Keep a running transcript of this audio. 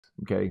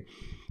Okay.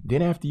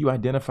 Then after you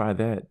identify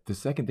that, the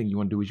second thing you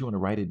want to do is you want to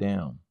write it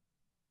down.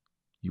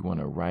 You want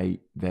to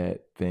write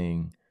that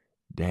thing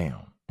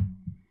down.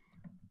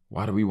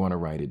 Why do we want to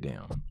write it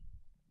down?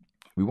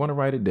 We want to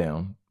write it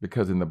down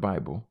because in the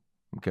Bible,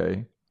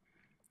 okay,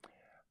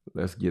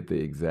 let's get the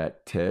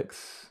exact text.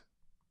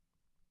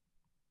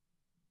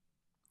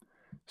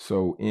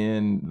 So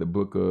in the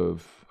book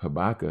of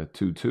Habakkuk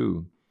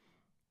 2:2,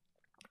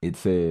 it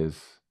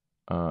says,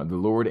 the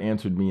Lord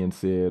answered me and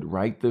said,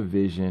 write the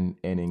vision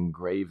and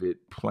engrave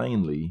it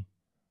plainly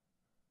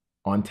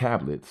on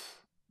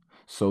tablets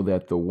so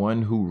that the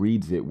one who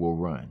reads it will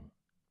run.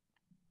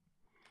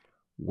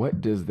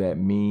 What does that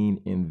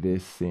mean in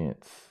this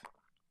sense?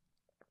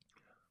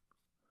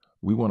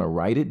 We want to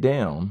write it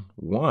down.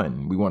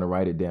 One, we want to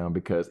write it down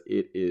because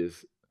it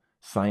is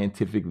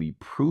scientifically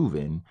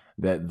proven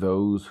that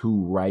those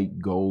who write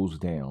goals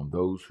down,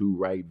 those who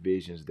write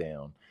visions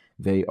down,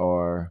 they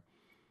are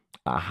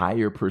a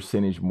higher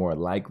percentage more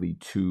likely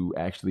to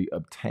actually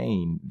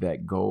obtain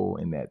that goal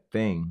and that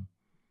thing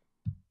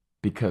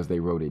because they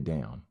wrote it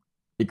down.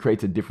 It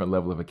creates a different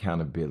level of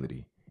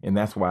accountability. And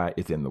that's why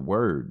it's in the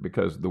word,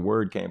 because the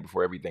word came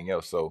before everything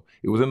else. So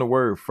it was in the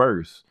word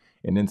first.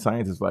 And then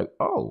science is like,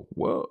 oh,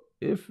 well,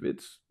 if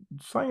it's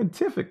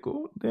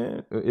scientifical,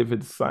 then if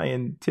it's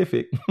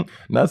scientific,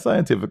 not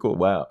scientifical,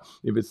 wow.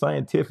 If it's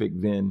scientific,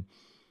 then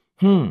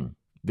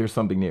there's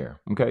something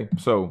there. Okay.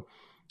 So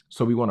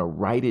we want to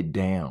write it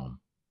down.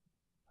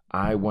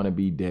 I want to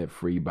be debt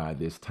free by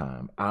this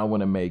time. I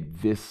want to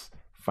make this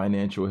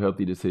financial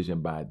healthy decision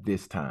by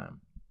this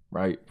time.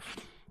 Right.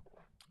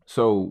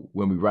 So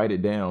when we write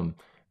it down,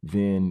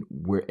 then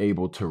we're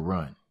able to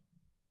run.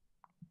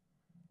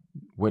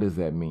 What does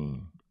that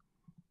mean?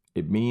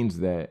 It means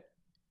that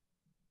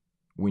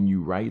when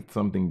you write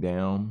something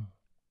down,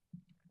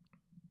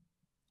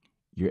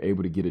 you're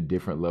able to get a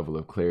different level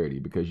of clarity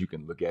because you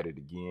can look at it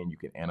again, you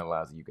can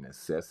analyze it, you can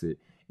assess it,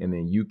 and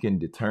then you can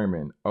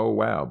determine, oh,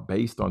 wow,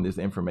 based on this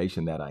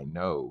information that I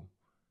know,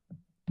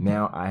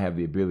 now I have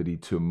the ability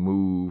to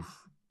move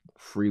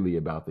freely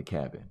about the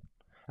cabin.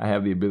 I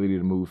have the ability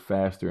to move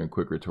faster and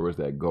quicker towards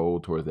that goal,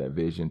 towards that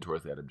vision,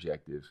 towards that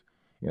objective.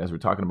 And as we're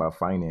talking about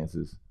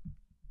finances,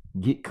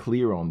 get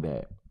clear on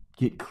that.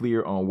 Get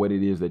clear on what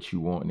it is that you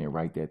want and then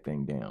write that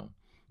thing down.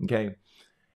 Okay.